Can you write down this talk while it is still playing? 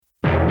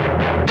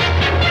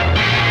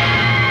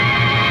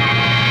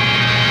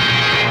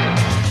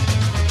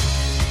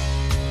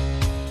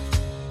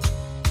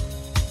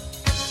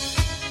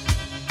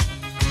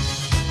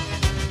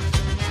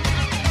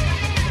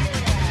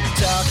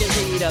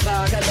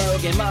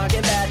Logan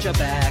Market at your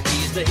back.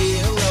 He's the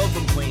hero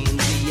from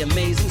Queens, the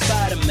amazing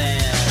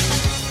Spider-Man.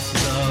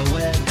 The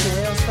Web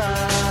Tales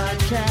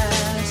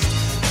Podcast.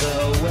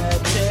 The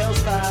Web Tales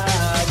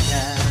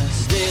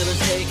Podcast. Villains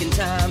taking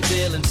time,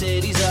 filling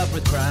cities up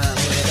with crime.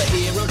 Where the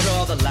hero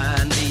draw the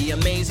line, the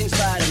amazing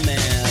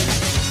Spider-Man.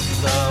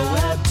 The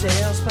Web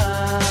Tales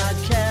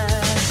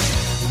Podcast.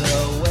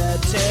 The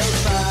Web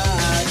Tales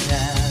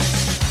Podcast.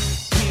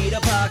 Peter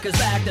Parker's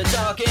back to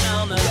talking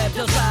on the Web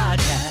Tales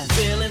Podcast.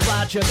 Villains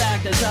watch your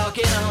back to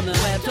talking on the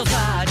Web Tales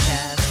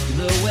Podcast.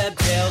 The Web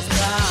Tales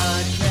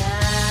Podcast.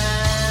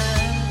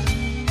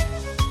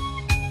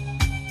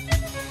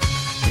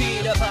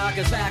 Peter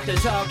Parker's back to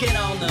talking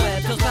on the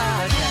Web Tales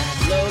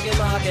Podcast. Logan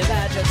Market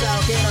back to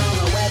talking on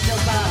the Web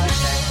Tales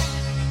Podcast.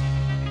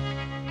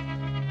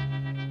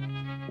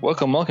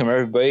 Welcome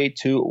everybody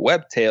to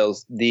Web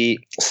Tales, the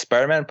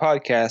Spider-Man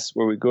podcast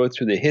where we go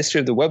through the history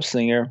of the web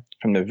slinger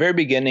from the very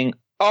beginning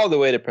all the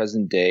way to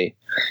present day.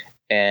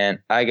 And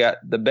I got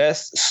the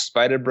best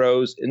Spider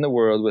Bros in the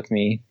world with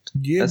me.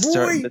 Yeah,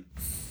 boy.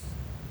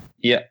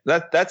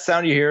 That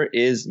sound you hear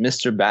is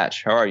Mr.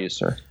 Batch. How are you,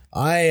 sir?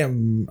 I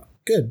am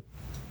good.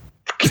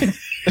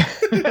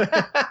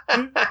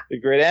 A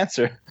great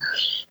answer.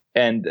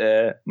 And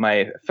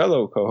my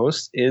fellow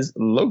co-host is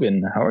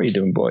Logan. How are you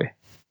doing, boy?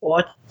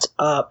 What's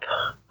up?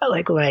 I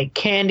like my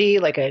candy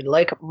like I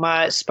like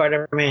my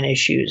Spider-Man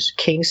issues,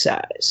 king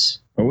size.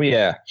 Oh,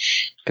 yeah.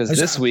 Because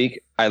this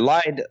week, I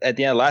lied at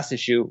the end of last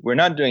issue. We're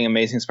not doing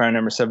Amazing Spider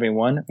number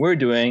 71. We're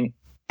doing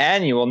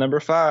Annual number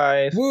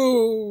 5.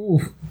 Woo!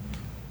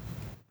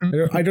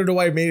 I don't know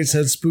why I made it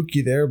sound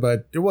spooky there,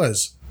 but it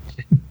was.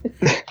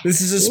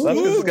 This is a spooky.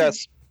 It's got a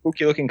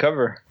spooky looking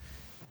cover.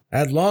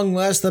 At long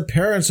last, the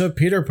parents of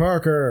Peter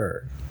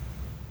Parker.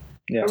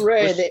 Yeah.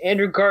 Hooray, the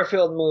Andrew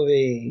Garfield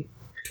movie.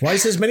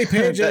 Twice as many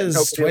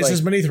pages, twice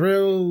as many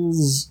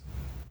thrills.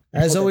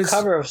 As always, the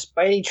cover of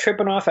Spidey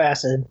tripping off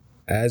acid.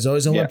 As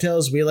always on Web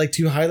Tales, we like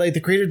to highlight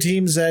the creator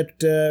teams that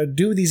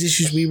do these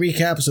issues we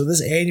recap. So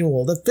this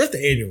annual, the 5th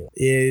annual,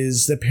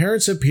 is The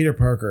Parents of Peter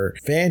Parker,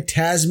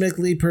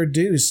 phantasmically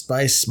produced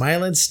by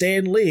Smilin'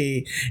 Stan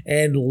Lee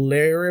and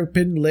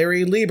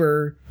Larry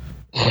Lieber.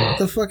 What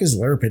the fuck is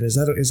Larpin? Is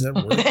that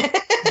a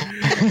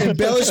word?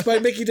 Embellished by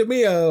Mickey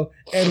DeMeo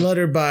and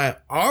lettered by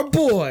our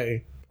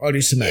boy, Artie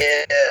Simek.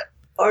 Yeah.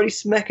 Artie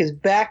Simek is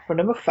back for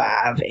number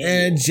 5.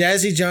 And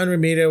Jazzy John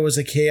Romita was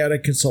a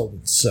chaotic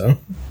consultant, so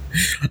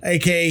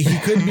aka he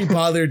couldn't be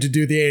bothered to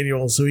do the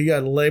annual, so he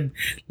got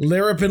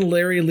Larapin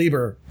Larry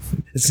Lieber.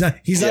 He's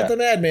not the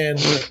madman,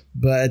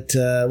 but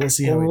we'll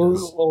see how he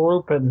does.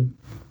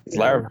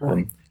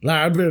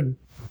 Larapin.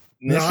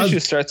 This issue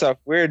starts off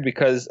weird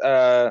because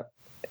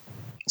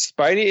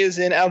Spidey is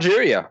in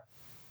Algeria.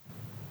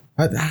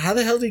 How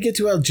the hell did he get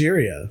to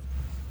Algeria?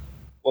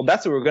 Well,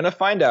 that's what we're going to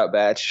find out,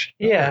 Batch.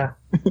 Yeah.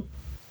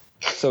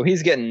 So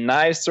he's getting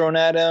knives thrown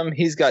at him.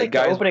 He's got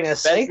guys opening a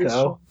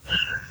Seiko.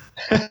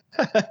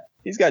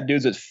 He's got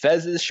dudes with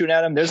fezzes shooting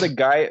at him. There's a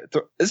guy.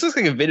 This looks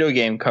like a video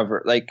game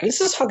cover. Like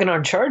this is fucking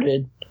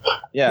Uncharted.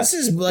 Yeah. This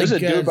is like there's a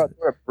dude about to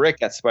throw a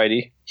brick at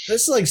Spidey.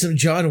 This is like some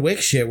John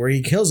Wick shit where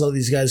he kills all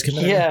these guys.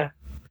 Yeah.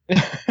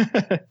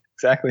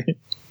 Exactly.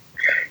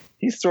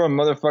 He's throwing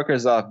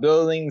motherfuckers off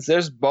buildings.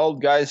 There's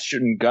bald guys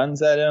shooting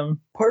guns at him.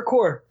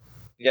 Parkour.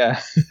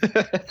 Yeah.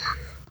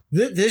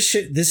 This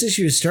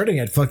issue is starting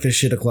at fuck this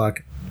shit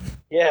o'clock.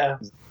 Yeah.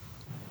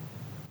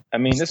 I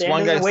mean, this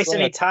one guy doesn't waste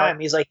any time.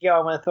 He's like, yo,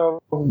 I'm going to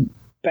throw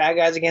bad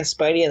guys against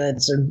Spidey, and then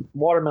some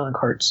watermelon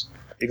carts.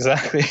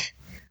 Exactly.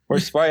 Where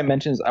Spidey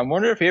mentions, I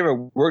wonder if he ever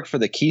worked for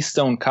the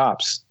Keystone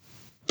Cops.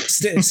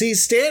 See,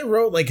 Stan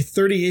wrote like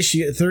 30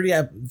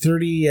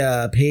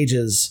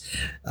 pages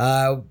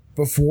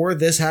before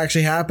this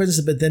actually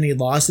happens, but then he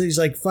lost it. He's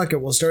like, fuck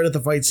it, we'll start at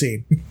the fight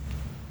scene.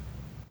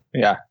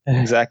 Yeah,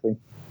 exactly.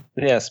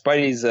 Yeah,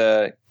 Spidey's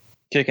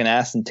kicking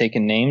ass and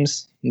taking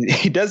names.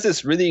 He does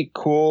this really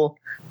cool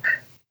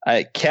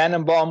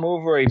cannonball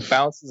move where he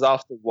bounces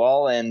off the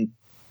wall and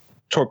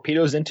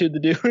torpedoes into the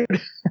dude,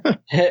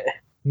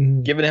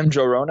 giving him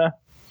Joe Rona.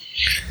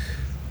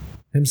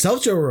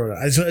 Himself Joe Rona.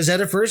 Is that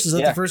a first? Is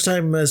that the first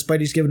time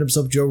Spidey's given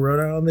himself Joe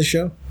Rona on this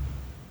show?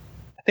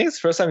 I think it's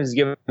the first time he's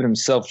given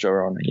himself Joe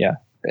Rona, yeah.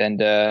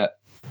 And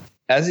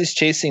as he's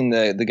chasing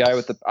the guy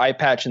with the eye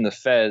patch and the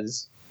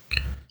fez...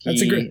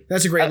 That's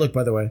a great look,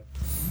 by the way.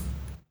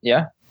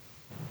 Yeah,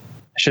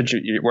 should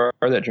you wear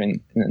that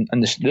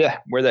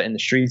wear that in the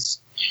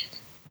streets?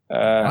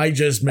 I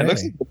just may. It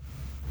looks like the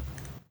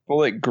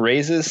bullet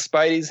grazes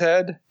Spidey's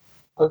head.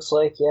 Looks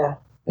like, yeah.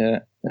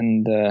 Yeah,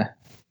 and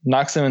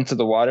knocks him into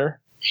the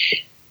water.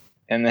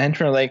 And the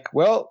henchmen are like,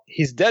 "Well,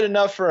 he's dead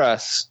enough for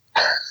us."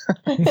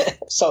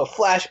 So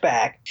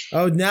flashback.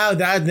 Oh,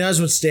 now's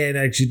when Stan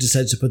actually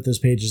decides to put those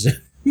pages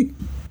in.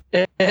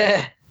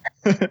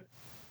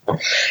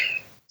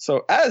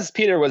 So as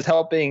Peter was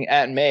helping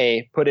Aunt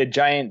May put a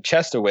giant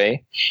chest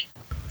away,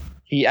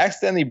 he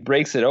accidentally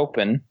breaks it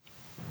open,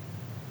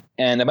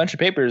 and a bunch of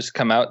papers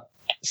come out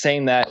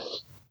saying that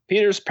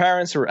Peter's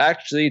parents were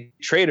actually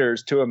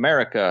traitors to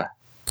America.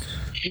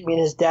 You mean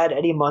his dad,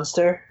 Eddie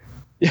Munster?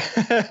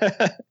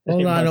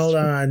 Hold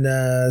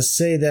on.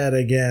 Say that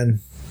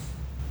again.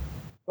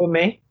 Who,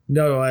 me?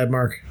 No,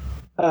 Mark.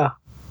 Oh.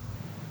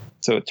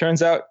 So it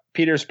turns out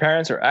Peter's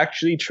parents are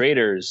actually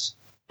traitors.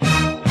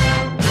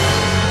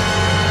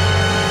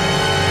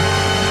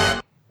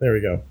 There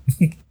we go.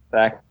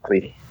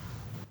 Exactly.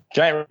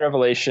 Giant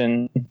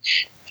revelation.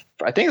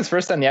 I think it's the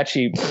first time they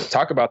actually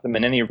talk about them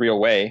in any real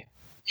way.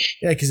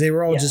 Yeah, because they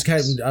were all just kind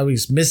of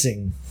always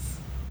missing.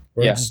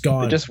 Or just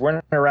gone. They just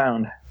weren't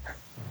around.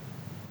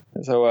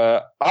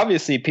 So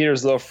obviously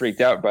Peter's a little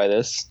freaked out by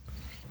this.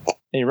 And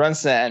he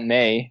runs to Aunt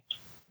May,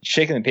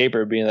 shaking the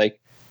paper, being like,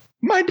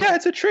 "My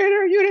dad's a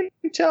traitor. You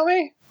didn't tell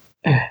me."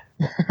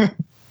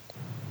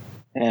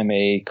 Aunt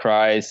May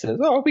cries, says,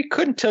 "Oh, we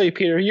couldn't tell you,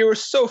 Peter. You were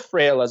so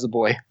frail as a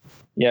boy."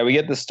 Yeah, we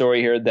get the story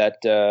here that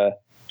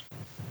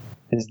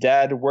his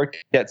dad worked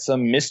at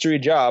some mystery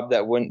job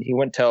that he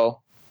wouldn't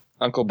tell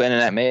Uncle Ben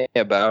and Aunt May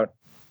about.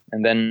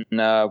 And then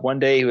one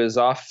day he was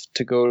off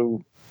to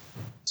go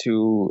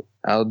to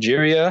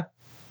Algeria,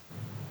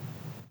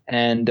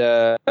 and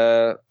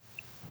their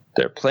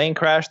plane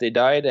crashed. They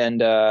died,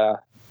 and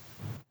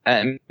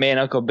Aunt May and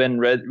Uncle Ben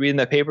reading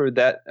the paper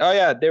that, oh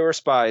yeah, they were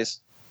spies.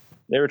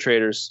 They were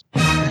traitors.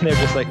 And they're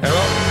just like,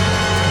 oh.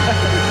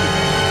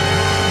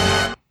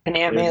 And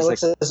Aunt May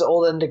looks as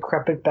old and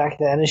decrepit back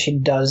then as she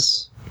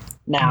does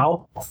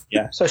now.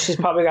 Yeah. So she's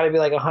probably got to be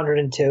like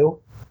 102.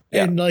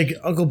 Yeah. And like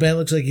Uncle Ben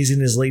looks like he's in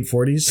his late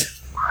 40s.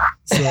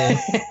 So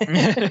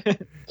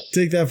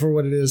take that for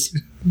what it is.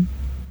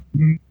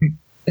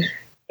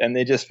 And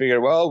they just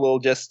figured, well, we'll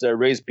just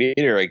raise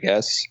Peter, I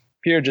guess.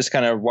 Peter just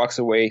kind of walks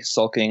away,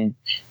 sulking,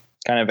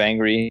 kind of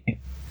angry.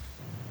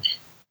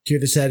 Cue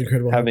the sad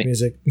Incredible Hulk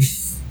music.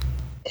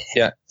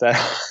 Yeah.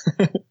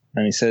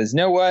 And he says, "You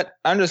know what?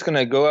 I'm just going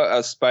to go out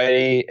as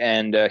Spidey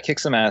and kick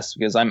some ass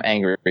because I'm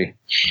angry."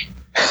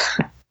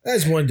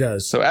 As one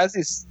does. So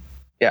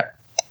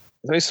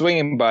he's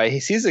swinging by, he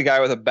sees a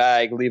guy with a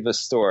bag leave a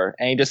store,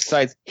 and he just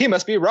decides he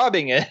must be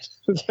robbing it.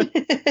 So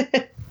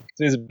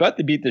he's about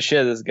to beat the shit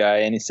out of this guy,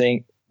 and he's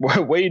saying, what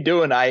are you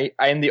doing? I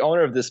am the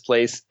owner of this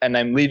place, and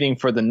I'm leaving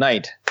for the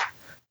night.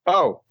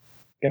 Oh,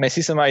 can I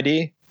see some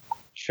ID?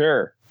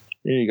 Sure.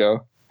 Here you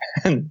go.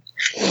 And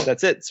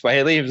that's it.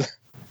 Spidey leaves.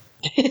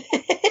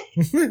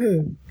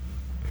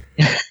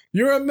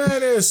 You're a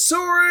menace.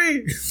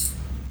 Sorry.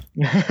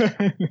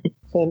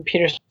 Then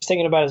Peter's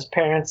thinking about his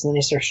parents, and then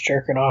he starts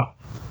jerking off.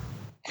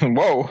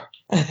 Whoa.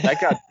 That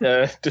got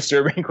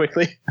disturbing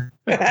quickly.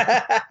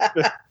 I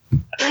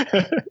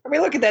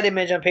mean, look at that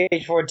image on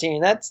page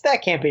 14. That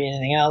can't be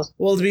anything else.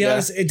 Well, to be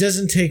honest, it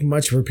doesn't take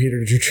much for Peter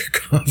to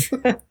jerk off.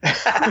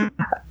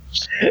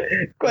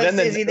 Gwen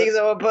says he thinks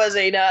I'm a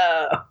pussy.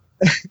 No.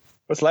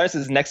 What's hilarious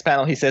is next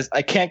panel, he says,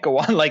 "I can't go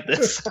on like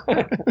this."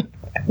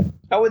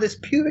 Oh, with his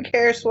pubic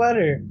hair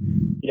sweater.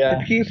 Yeah.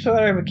 The pubic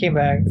sweater came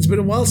back. It's been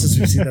a while since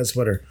we've seen that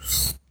sweater.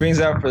 Brings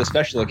out for the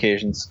special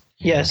occasions.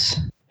 Yes.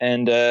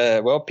 And,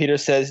 Peter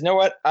says, "You know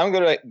what? I'm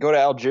going to go to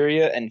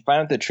Algeria and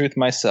find out the truth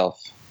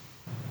myself.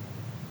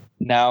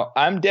 Now,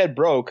 I'm dead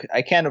broke.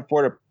 I can't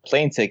afford a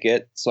plane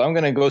ticket, so I'm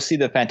going to go see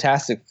the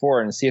Fantastic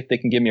Four and see if they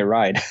can give me a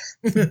ride."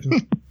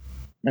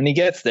 And he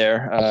gets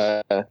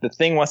there. The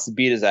Thing wants to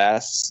beat his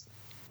ass,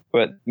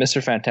 but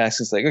Mr.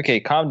 Fantastic's like, "Okay,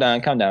 calm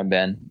down,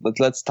 Ben.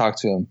 Let's talk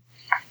to him."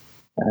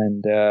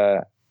 And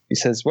he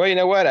says, "Well, you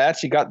know what? I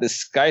actually got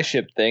this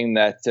skyship thing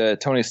that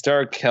Tony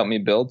Stark helped me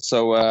build,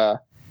 so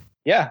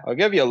yeah, I'll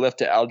give you a lift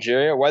to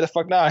Algeria. Why the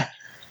fuck not?"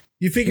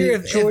 You figure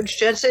if George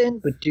Jetson,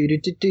 but you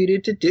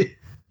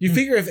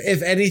figure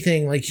if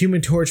anything, like Human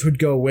Torch would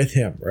go with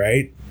him,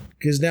 right?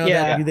 Because now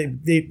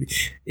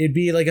it'd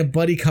be like a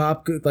buddy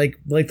cop, like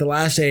the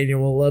last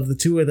annual of the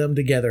two of them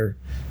together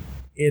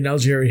in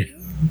Algeria.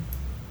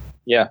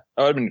 Yeah,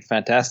 that would have been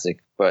fantastic.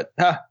 But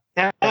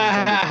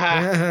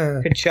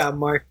good job,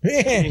 Mark.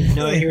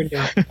 No, you're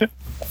done.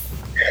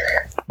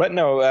 But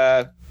no,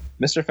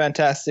 Mr.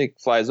 Fantastic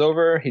flies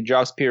over. He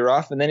drops Peter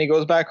off, and then he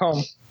goes back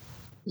home.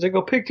 He's like,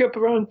 "I'll pick you up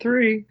around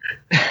 3.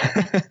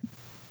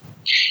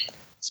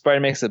 Spider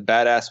makes a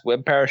badass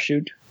web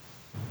parachute.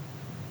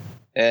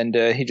 And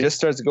he just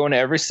starts going to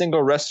every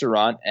single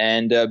restaurant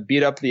and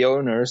beat up the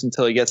owners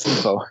until he gets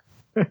info.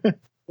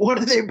 What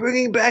are they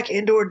bringing back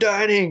indoor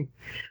dining?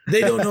 They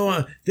don't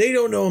know. They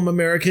don't know I'm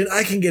American.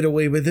 I can get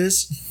away with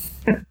this.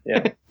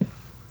 Yeah.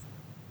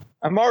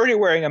 I'm already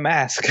wearing a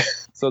mask.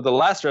 So the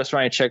last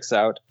restaurant he checks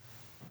out,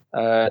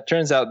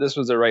 turns out this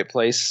was the right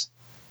place.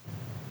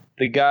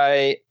 The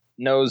guy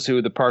knows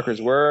who the Parkers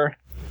were,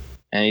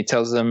 and he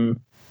tells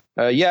them,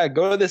 "Yeah,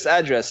 go to this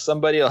address.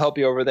 Somebody will help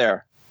you over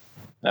there."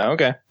 Oh,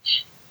 okay.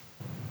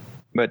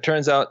 But it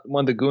turns out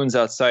one of the goons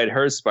outside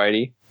heard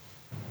Spidey.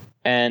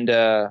 And,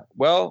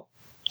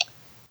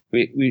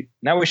 we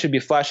should be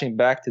flashing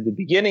back to the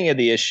beginning of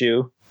the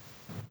issue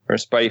where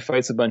Spidey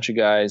fights a bunch of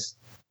guys,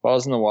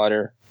 falls in the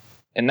water.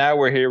 And now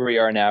we're here we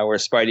are now where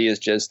Spidey is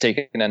just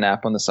taking a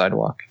nap on the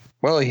sidewalk.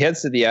 Well, he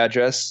heads to the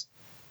address,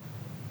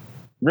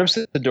 rips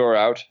the door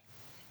out,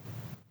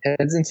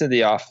 heads into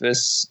the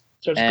office.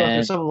 Starts going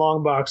through some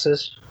long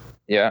boxes.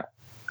 Yeah.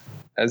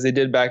 as they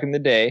did back in the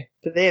day.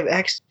 Do they have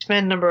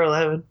X-Men number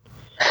 11?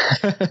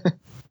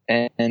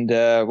 And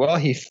well,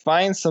 he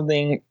finds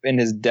something in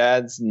his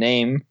dad's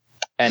name,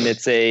 and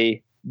it's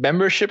a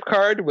membership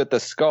card with a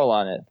skull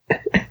on it.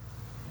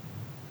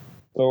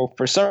 So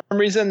for some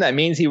reason, that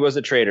means he was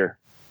a traitor.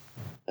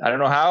 I don't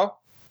know how,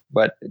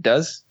 but it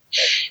does.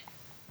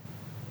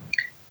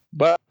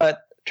 But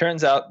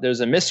turns out there's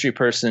a mystery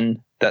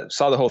person that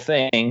saw the whole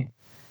thing,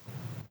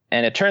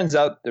 and it turns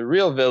out the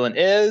real villain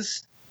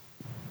is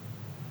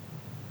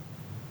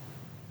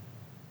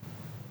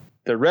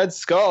the Red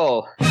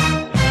Skull.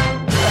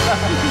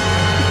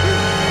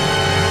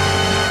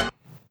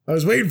 I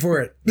was waiting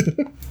for it.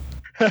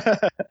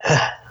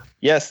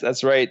 Yes,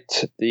 that's right.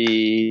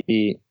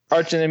 The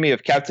archenemy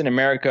of Captain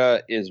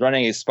America is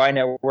running a spy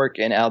network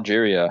in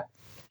Algeria.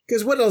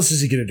 Because what else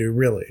is he going to do,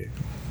 really?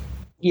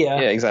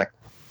 Yeah, exactly.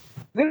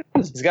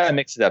 He's got to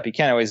mix it up. He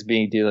can't always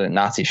be dealing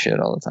Nazi shit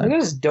all the Look time. at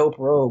this dope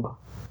robe.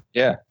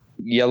 Yeah.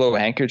 Yellow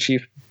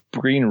handkerchief,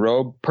 green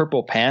robe,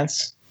 purple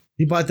pants.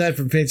 He bought that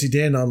from Fancy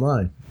Dan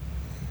online.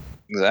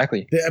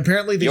 Exactly.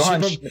 Apparently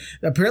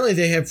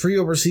they have free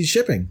overseas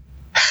shipping.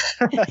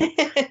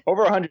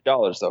 Over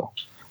 $100 though.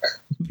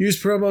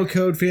 Use promo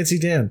code Fancy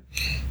Dan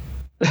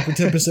for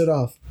 10%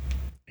 off.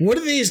 One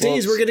of these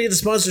days we're gonna get the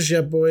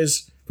sponsorship,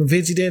 boys, from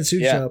Fancy Dan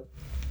Suit Shop.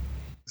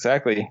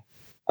 Exactly.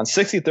 On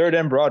 63rd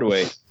and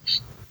Broadway.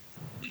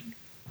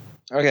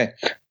 Okay.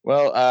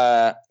 Well,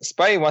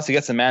 Spidey wants to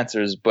get some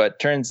answers, but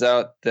turns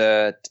out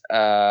that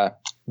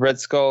Red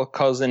Skull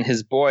calls in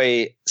his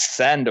boy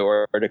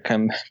Sandor to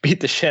come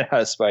beat the shit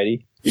out of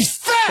Spidey. He's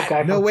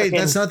fat! No, wait,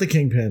 that's not the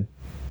Kingpin.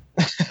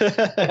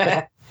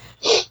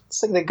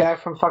 It's like the guy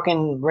from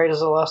fucking Raiders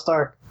of the Lost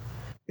Ark.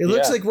 It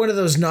looks like one of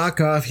those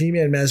knockoff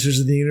He-Man Masters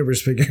of the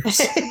Universe figures.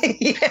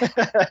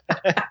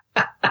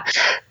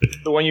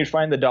 The one you'd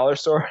find in the dollar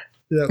store?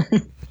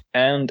 Yep.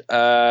 And,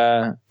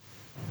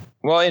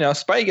 well, you know,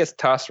 Spidey gets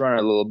tossed around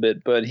a little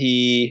bit, but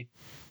he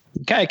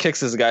kind of kicks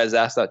this guy's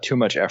ass without too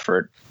much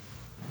effort,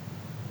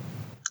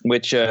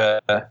 which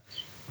I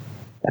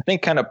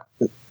think kind of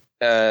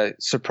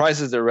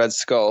surprises the Red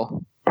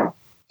Skull,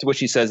 to which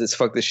he says, "It's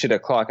fuck this shit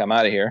o'clock, I'm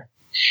out of here."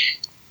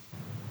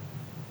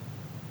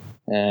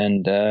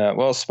 And,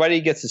 well,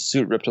 Spidey gets his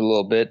suit ripped a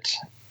little bit,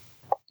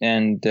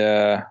 and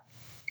he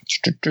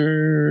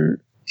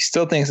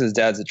still thinks his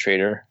dad's a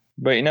traitor.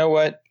 But you know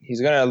what?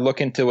 He's going to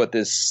look into what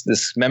this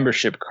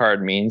membership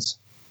card means.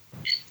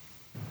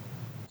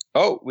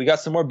 Oh, we got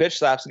some more bitch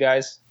slaps,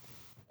 guys.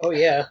 Oh,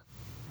 yeah.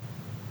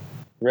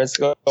 Red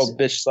Skull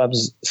bitch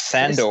slaps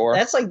Sandor.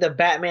 That's like the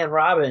Batman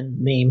Robin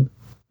meme.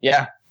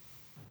 Yeah.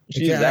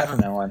 Use Okay, that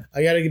from now on.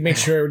 I gotta make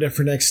sure that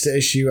for next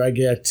issue I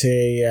get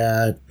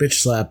a bitch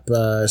slap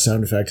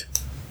sound effect.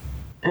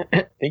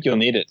 I think you'll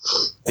need it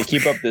to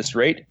keep up this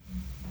rate.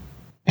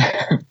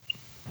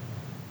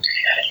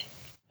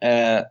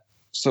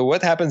 So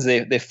what happens?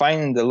 They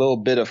find the little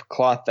bit of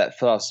cloth that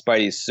fell off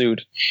Spidey's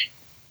suit,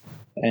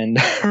 and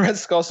Red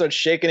Skull starts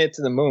shaking it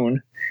to the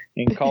moon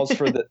and calls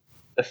for the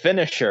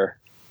finisher.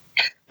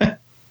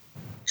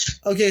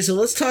 Okay, so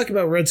let's talk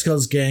about Red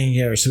Skull's gang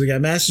here. So we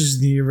got Masters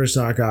of the Universe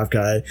knockoff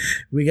guy.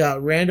 We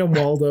got Random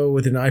Waldo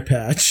with an eye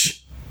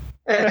patch.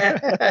 And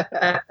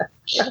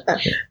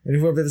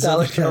whoever this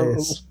other guy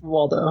is.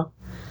 Waldo.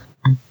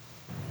 And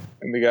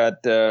we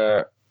got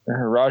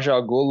Raj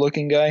Al Ghul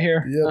looking guy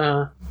here.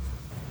 Yep.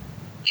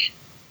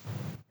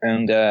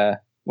 And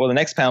well, the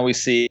next panel we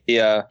see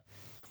a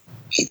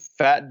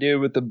fat dude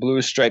with the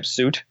blue striped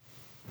suit.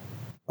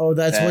 Oh,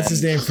 that's what's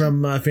his name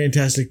from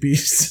Fantastic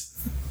Beasts.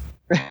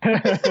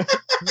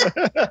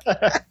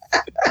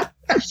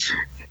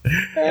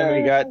 And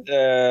we got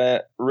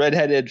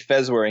redheaded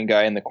fez wearing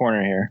guy in the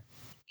corner here.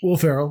 Will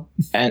Ferrell.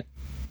 And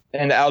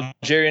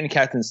Algerian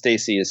Captain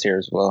Stacy is here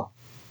as well,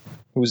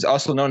 who's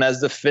also known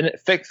as the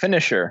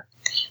finisher.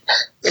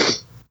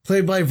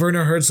 Played by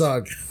Werner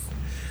Herzog.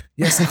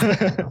 Yes,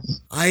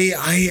 I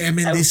am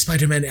in the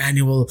Spider-Man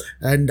annual,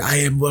 and I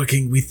am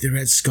working with the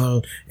Red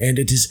Skull, and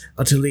it is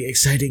utterly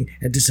exciting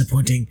and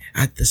disappointing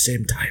at the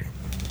same time.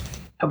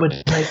 I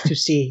would like to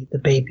see the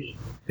baby.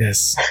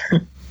 Yes.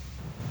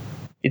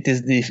 It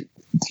is the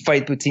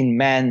fight between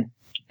man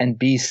and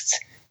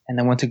beast, and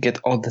I want to get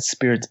all the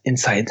spirits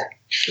inside.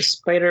 The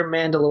Spider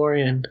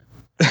Mandalorian.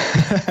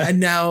 And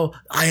now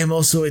I am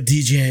also a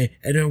DJ,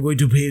 and I'm going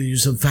to play you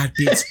some fat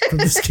beats from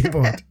this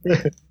keyboard.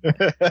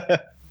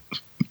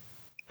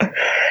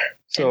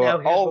 So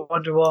and now all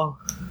Wonderwall.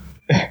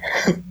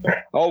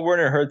 all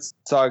Werner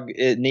Herzog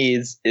it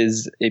needs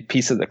is a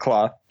piece of the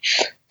cloth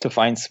to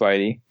find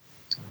Spidey.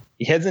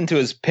 He heads into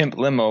his pimp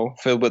limo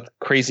filled with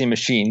crazy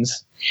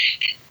machines.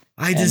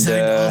 I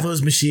designed all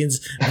those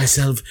machines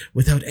myself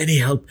without any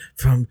help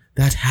from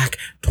that hack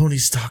Tony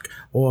Stark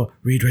or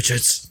Reed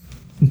Richards.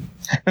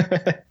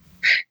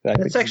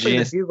 That's actually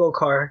the Bugle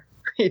car.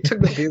 He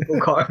took the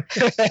Bugle car.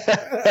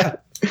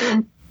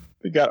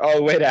 We got all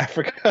the way to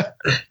Africa.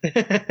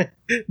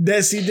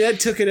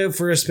 Ned took it out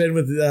for a spin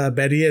with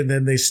Betty, and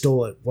then they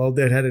stole it while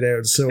Ned had it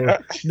out. So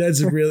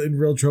Ned's in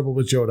real trouble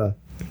with Jonah.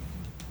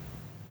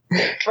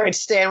 Right,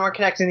 Stan, we're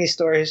connecting these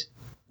stories.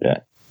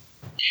 Yeah.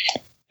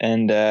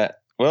 And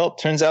well,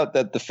 turns out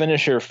that the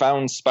finisher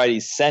found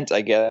Spidey's scent,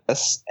 I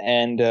guess,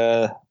 and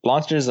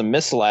launches a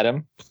missile at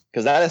him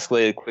because that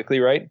escalated quickly,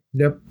 right?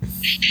 Yep.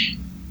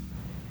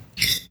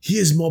 He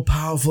is more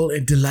powerful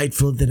and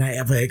delightful than I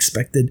ever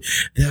expected.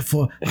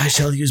 Therefore, I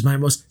shall use my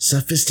most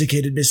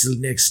sophisticated missile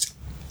next.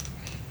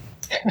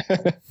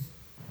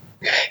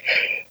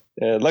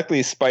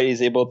 Luckily,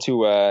 Spidey's able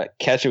to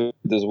catch it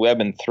with his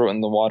web and throw it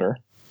in the water.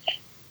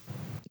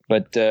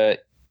 But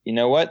you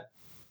know what?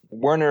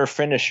 Werner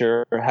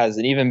Finisher has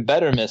an even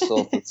better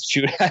missile to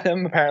shoot at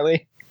him,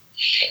 apparently.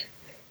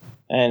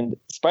 And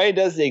Spidey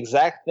does the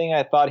exact thing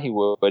I thought he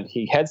would.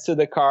 He heads to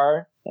the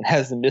car and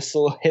has the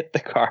missile hit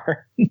the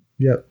car.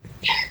 Yep.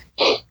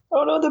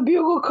 Oh no, the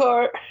bugle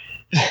cart.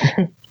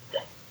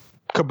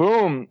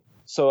 Kaboom!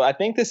 So I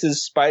think this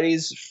is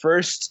Spidey's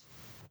first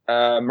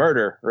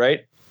murder,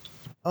 right?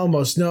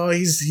 Almost. No,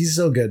 he's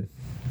so good.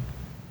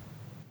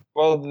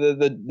 Well,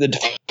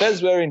 the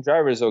Fez-wearing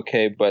driver is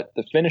okay, but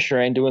the finisher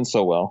ain't doing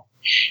so well.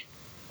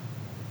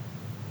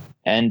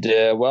 And,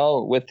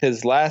 well, with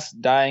his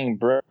last dying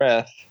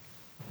breath,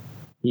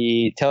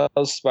 he tells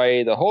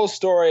Spidey the whole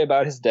story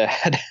about his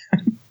dad.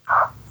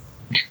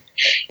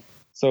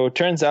 So it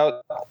turns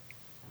out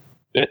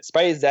that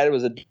Spidey's dad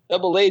was a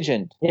double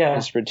agent. Yeah. He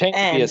was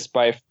pretending to be a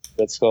spy for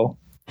Red Skull.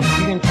 You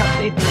can tell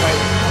anything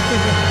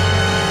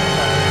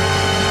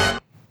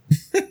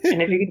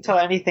and if you can tell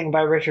anything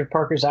by Richard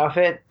Parker's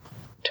outfit,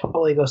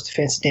 totally goes to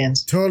Fancy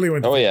Dan's. Totally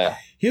went. Oh, yeah.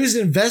 He was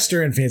an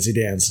investor in Fancy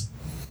Dan's.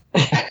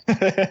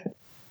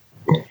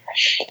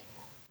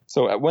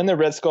 So when the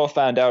Red Skull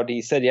found out,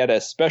 he said he had a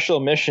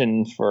special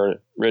mission for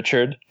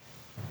Richard.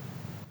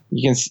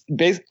 You can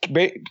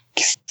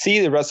see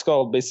the Red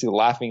Skull basically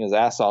laughing his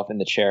ass off in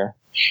the chair.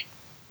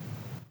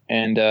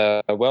 And,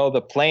 well,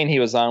 the plane he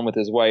was on with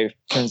his wife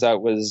turns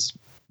out was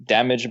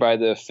damaged by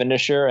the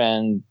finisher,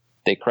 and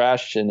they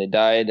crashed and they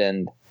died,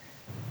 and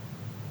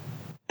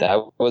that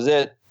was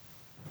it.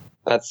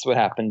 That's what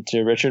happened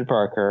to Richard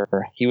Parker.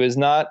 He was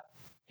not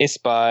a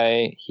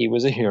spy. He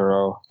was a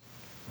hero.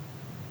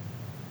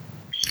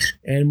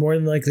 And more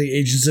than likely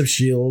Agents of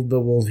S.H.I.E.L.D.,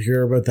 but we'll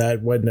hear about that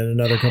in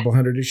another couple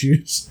hundred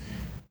issues.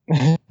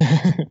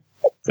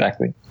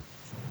 Exactly.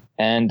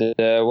 And,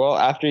 well,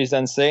 after he's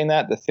done saying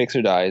that, the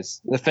Fixer dies.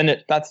 Not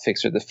the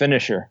Fixer, the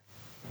Finisher.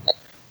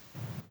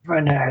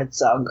 Werner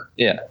Herzog.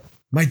 Yeah.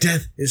 My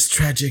death is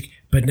tragic,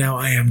 but now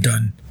I am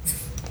done.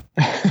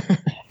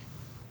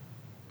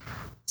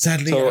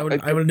 Sadly, So,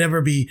 I will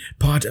never be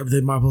part of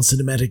the Marvel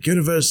Cinematic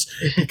Universe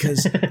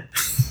because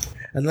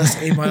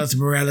unless a Miles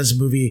Morales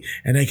movie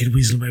and I can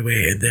weasel my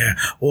way in there,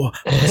 or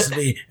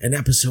possibly an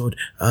episode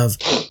of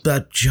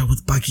that show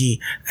with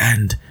Bucky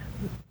and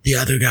the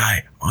other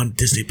guy on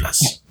Disney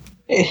Plus.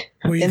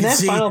 In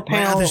that final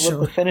panel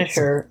with the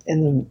finisher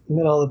in the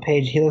middle of the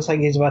page, he looks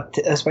like he's about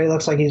to, Spidey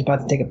looks like he's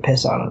about to take a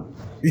piss on him.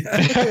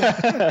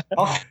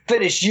 I'll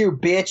finish you,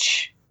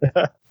 bitch.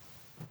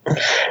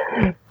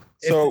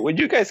 So would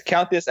you guys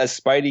count this as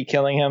Spidey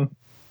killing him?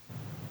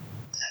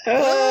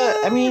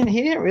 I mean,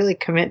 he didn't really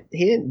commit.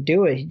 He didn't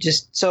do it.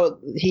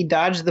 He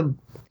dodged the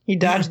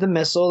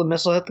missile. The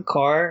missile hit the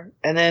car,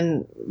 and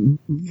then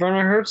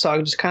Werner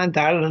Herzog just kind of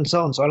died on his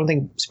own. So I don't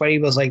think Spidey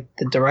was like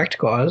the direct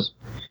cause.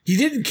 He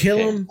didn't kill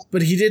him,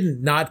 but he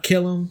didn't not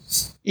kill him.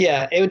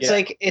 Yeah, it's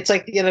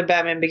like the end of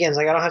Batman Begins.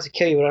 Like, I don't have to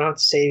kill you, but I don't have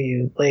to save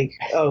you. Like,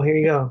 oh, here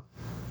you go.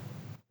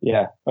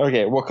 Yeah.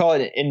 Okay. We'll call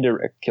it an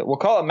indirect kill. We'll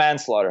call it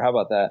manslaughter. How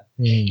about that?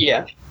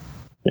 Yeah.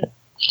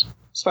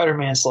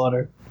 Spider-Man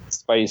slaughter.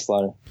 Spidey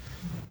slaughter.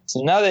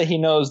 So now that he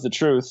knows the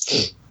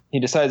truth, he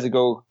decides to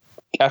go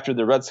after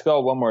the Red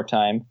Skull one more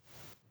time.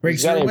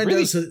 Breaks through the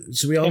window,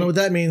 so we all know what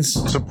that means.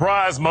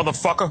 Surprise,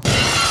 motherfucker.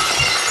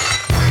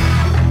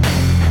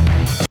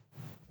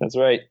 That's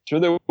right.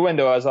 Through the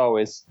window, as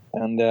always.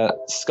 And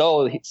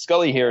Scully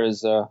here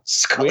is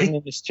waiting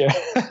in his chair.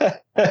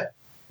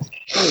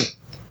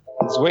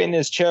 He's waiting in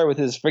his chair with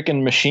his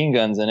freaking machine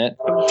guns in it.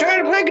 I'm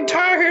trying to play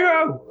Guitar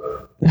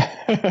Hero.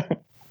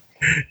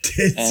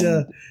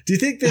 Do you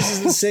think this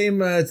is the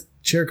same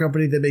chair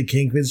company that made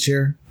Kingpin's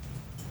chair?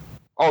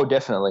 Oh,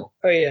 definitely.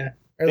 Oh, yeah.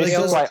 They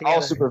supply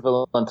all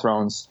supervillain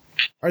thrones.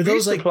 Are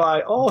those like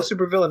supply all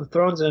supervillain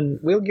thrones, and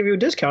we'll give you a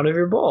discount if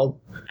you're bald.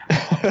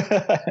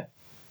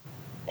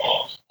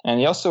 And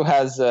he also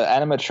has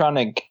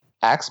animatronic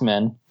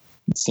Axemen,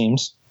 it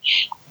seems.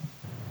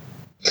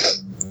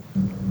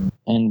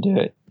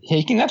 And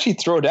he can actually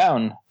throw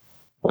down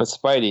with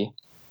Spidey.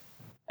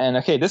 And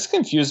okay, this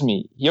confused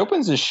me. He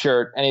opens his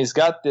shirt and he's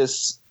got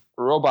this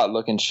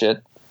robot-looking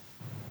shit.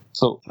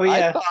 So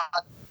I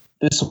thought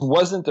this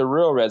wasn't the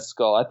real Red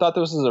Skull. I thought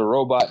this was a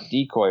robot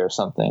decoy or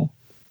something.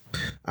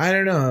 I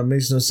don't know. It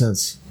makes no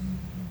sense.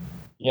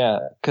 Yeah,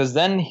 because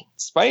then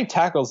Spidey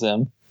tackles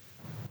him.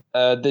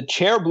 The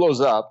chair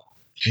blows up.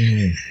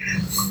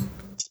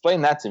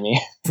 Explain that to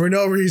me. For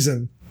no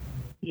reason.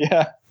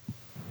 Yeah.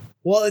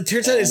 Well, it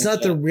turns out it's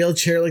not the real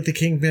chair like the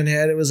Kingpin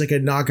had. It was like a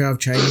knockoff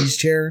Chinese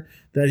chair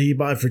that he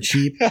bought for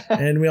cheap.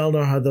 And we all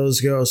know how those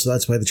go, so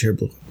that's why the chair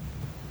blew up.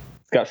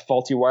 It's got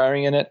faulty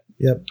wiring in it.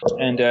 Yep.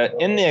 And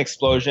in the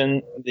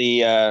explosion,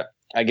 the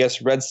I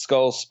guess Red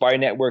Skull Spy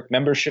Network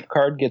membership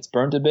card gets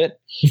burnt a bit.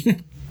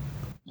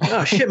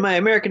 Oh shit! My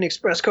American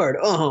Express card.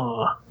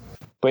 Oh.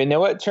 But you know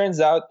what? Turns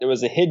out there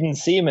was a hidden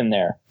seam in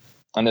there,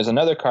 and there's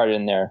another card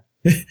in there.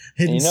 Hidden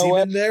you know seam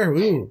what? in there?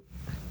 Ooh.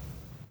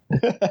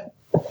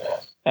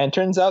 And it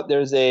turns out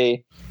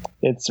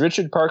it's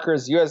Richard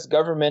Parker's U.S.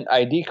 government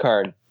ID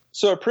card.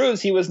 So it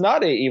proves he was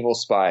not an evil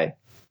spy.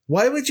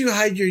 Why would you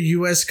hide your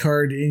U.S.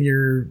 card in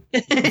your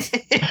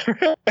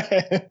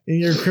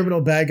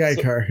criminal bad guy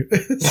card?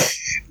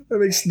 That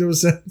makes no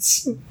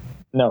sense.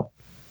 No.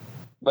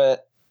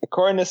 But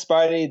according to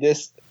Spidey,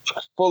 this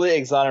fully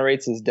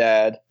exonerates his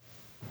dad.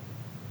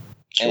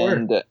 Sure.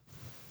 And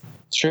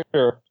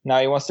sure. Now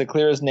he wants to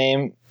clear his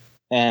name,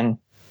 and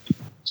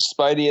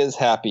Spidey is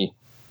happy.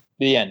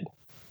 The end.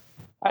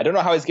 I don't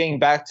know how he's getting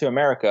back to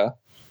America.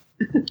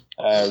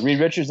 Reed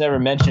Richards never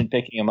mentioned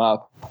picking him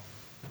up.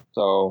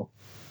 So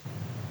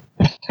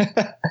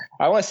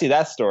I want to see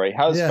that story.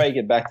 How does Spidey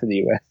get back to the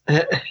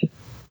U.S.?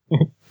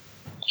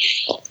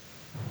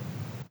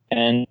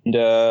 And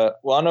well,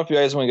 I don't know if you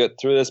guys want to get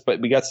through this, but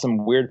we got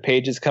some weird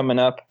pages coming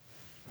up.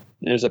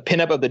 There's a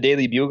pinup of the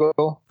Daily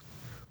Bugle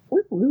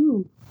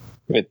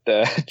with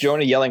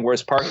Jonah yelling,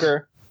 "Where's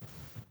Parker?"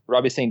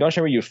 Robbie saying, "Don't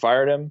you remember you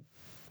fired him?"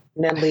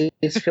 Ned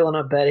Lee's filling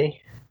up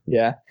Betty.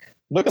 Yeah.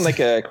 Looking like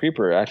a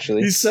creeper,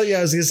 actually. I was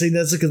going to say,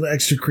 that's looking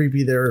extra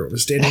creepy there,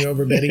 standing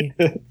over Betty.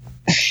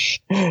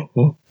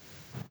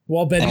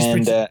 While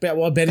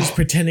Betty's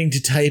pretending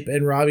to type,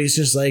 and Robbie's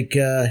just like,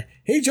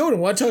 "Hey, Jonah,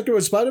 want to talk to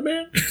a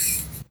Spider-Man?"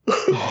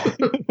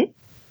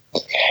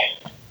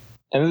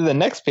 And then the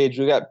next page,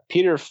 we got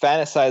Peter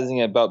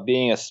fantasizing about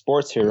being a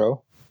sports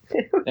hero.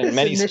 In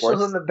many initials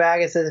sports. on the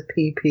bag, it says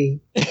PP.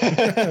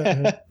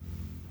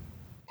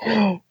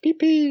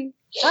 PP.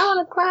 I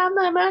want to climb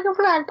the American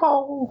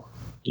flagpole.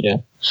 Yeah.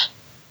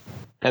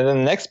 And then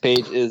the next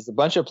page is a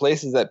bunch of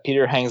places that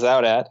Peter hangs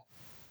out at,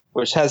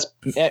 which has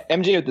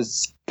MJ with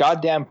this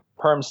goddamn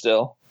perm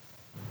still.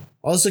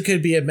 Also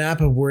could be a map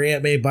of where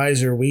Aunt May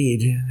buys her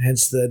weed,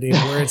 hence the name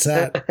where it's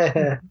at.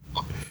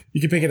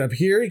 You can pick it up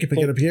here, you can pick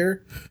it up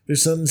here.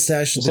 There's some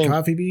stashed in the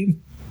coffee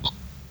bean.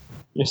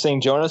 You're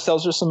saying Jonah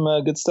sells her some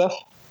good stuff?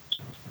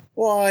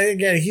 Well,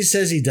 again, he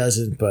says he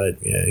doesn't, but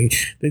yeah,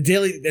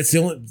 that's the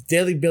only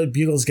Daily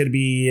Bugle is going to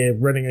be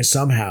running it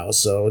somehow,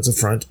 so it's a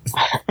front.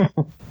 I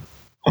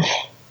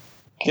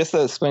guess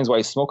that explains why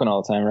he's smoking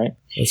all the time, right?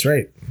 That's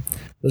right.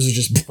 Those are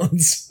just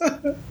blunts.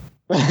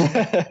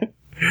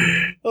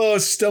 Oh,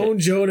 Stone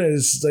Jonah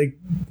is like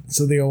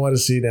something I want to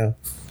see now.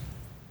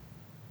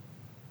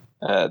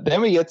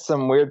 Then we get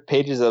some weird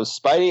pages of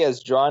Spidey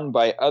as drawn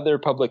by other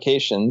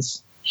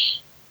publications.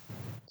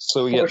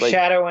 So we get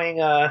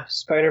foreshadowing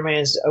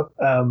Spider-Man's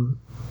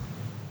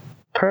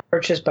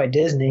purchase by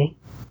Disney.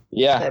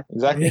 Yeah,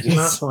 exactly.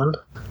 Mouse one.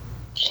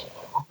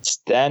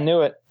 Stan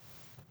knew it.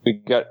 We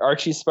got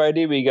Archie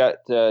Spidey, we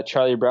got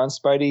Charlie Brown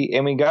Spidey,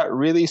 and we got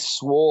really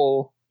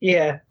swole.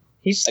 Yeah,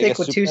 he's thick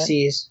with Superman? 2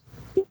 C's.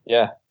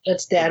 Yeah.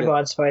 That's Dad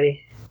Bod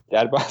Spidey.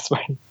 Dad Bod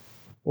Spidey.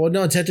 Well,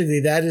 no, technically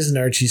that isn't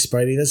Archie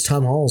Spidey. That's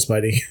Tom Holland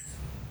Spidey.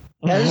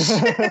 That's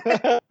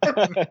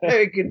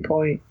very good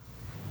point.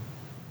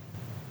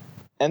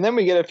 And then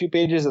we get a few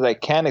pages that I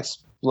can't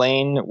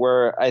explain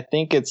where I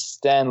think it's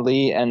Stan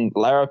Lee and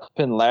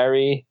Larapin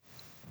Larry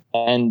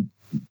and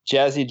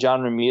Jazzy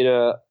John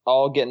Romita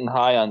all getting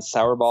high on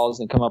sour balls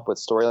and come up with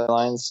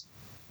storylines.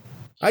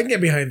 I can get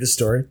behind this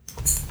story.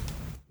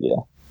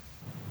 Yeah.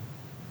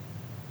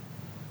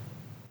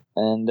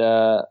 And,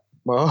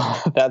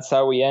 well, that's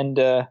how we end.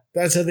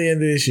 That's how they end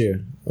the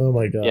issue. Oh,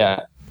 my God.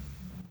 Yeah.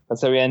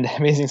 That's how we end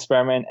Amazing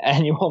Spider-Man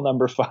Annual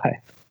number 5.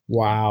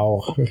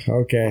 Wow.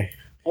 Okay.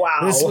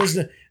 Wow.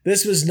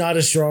 This was not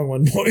a strong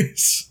one,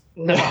 boys.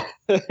 No.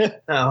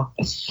 No.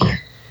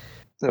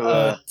 So,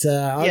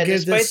 I'll give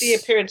despite this, the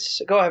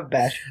appearance, go ahead,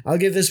 Bash. I'll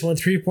give this one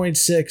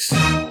 3.6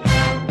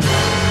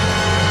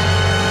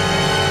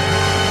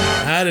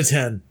 out of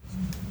 10.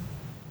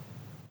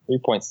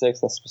 3.6,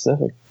 that's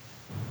specific.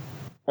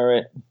 All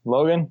right,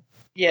 Logan?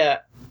 Yeah.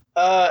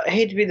 I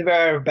hate to be the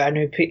bearer of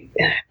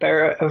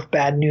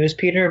bad news,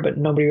 Peter, but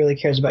nobody really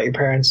cares about your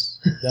parents.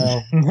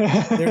 No.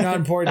 They're not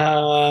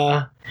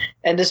important.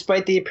 And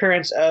despite the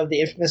appearance of the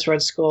infamous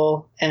Red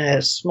Skull and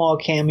a small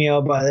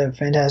cameo by the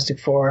Fantastic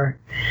Four,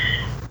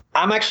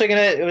 I'm actually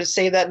going to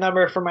save that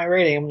number for my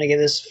rating. I'm going to give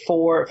this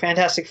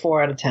Fantastic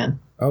Four out of 10.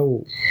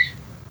 Oh.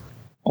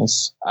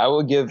 Nice. I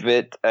will give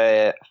it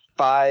a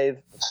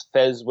 5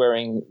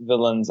 fez-wearing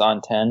villains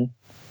on 10.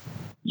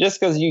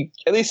 Just because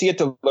at least you get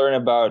to learn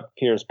about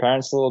Peter's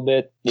parents a little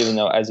bit, even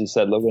though, as you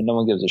said, Logan, no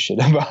one gives a shit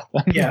about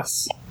them.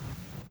 Yes.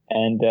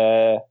 And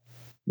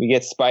we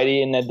get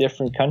Spidey in a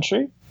different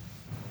country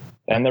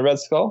and the Red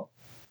Skull.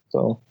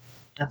 So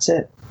that's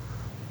it.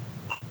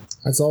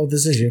 That's all with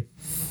this issue.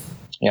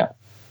 Yeah.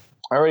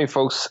 Alrighty,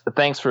 folks.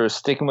 Thanks for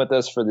sticking with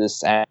us for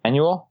this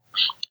annual.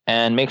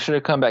 And make sure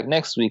to come back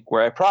next week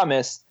where I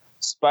promise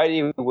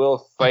Spidey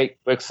will fight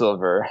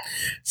Quicksilver.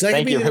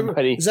 Thank you,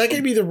 everybody. Is that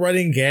going to be the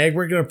running gag?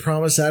 We're going to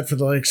promise that for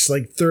the next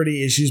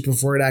 30 issues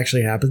before it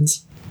actually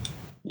happens?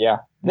 Yeah.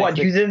 What,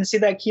 you didn't see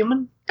that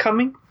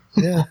coming?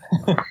 Yeah.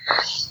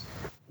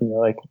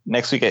 Like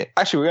next week,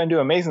 actually, we're going to do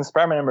Amazing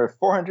Spider-Man number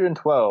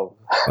 412.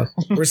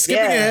 We're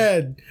skipping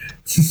ahead.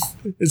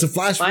 It's a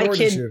flash forward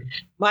issue.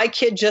 My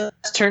kid just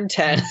turned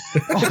 10.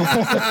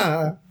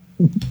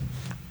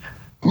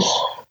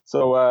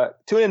 So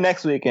tune in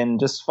next week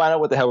and just find out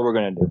what the hell we're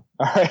going to do.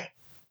 All right.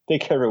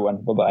 Take care, everyone.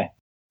 Bye-bye.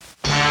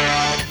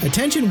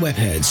 Attention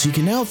webheads, you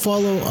can now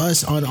follow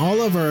us on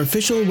all of our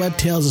official Web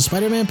Tales of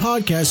Spider-Man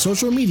podcast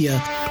social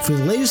media for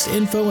the latest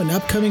info and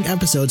upcoming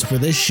episodes for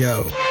this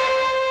show.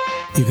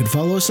 You can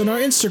follow us on our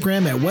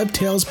Instagram at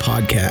Webtails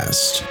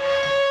Podcast.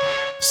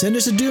 Send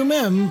us a Doom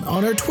M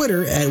on our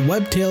Twitter at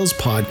Webtails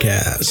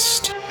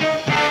Podcast.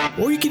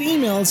 Or you can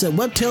email us at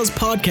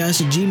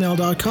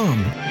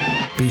webtailspodcast@gmail.com.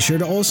 Be sure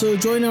to also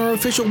join our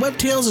official Web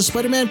Tales of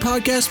Spider-Man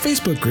podcast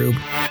Facebook group.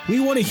 We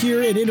want to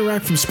hear and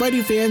interact from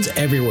Spidey fans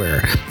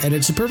everywhere, and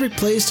it's a perfect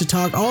place to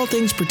talk all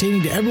things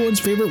pertaining to everyone's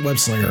favorite web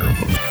slinger.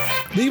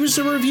 Leave us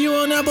a review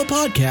on Apple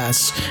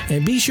Podcasts,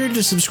 and be sure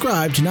to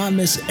subscribe to not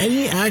miss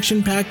any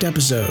action-packed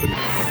episode.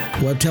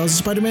 Web Tales of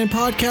Spider-Man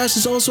podcast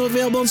is also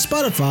available on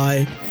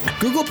Spotify,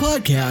 Google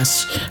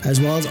Podcasts, as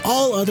well as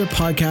all other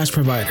podcast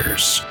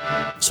providers.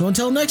 So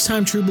until next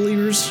time, true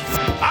believers.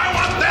 I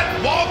want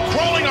that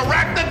wall-crawling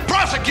arachnid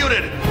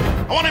prosecuted.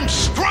 I want him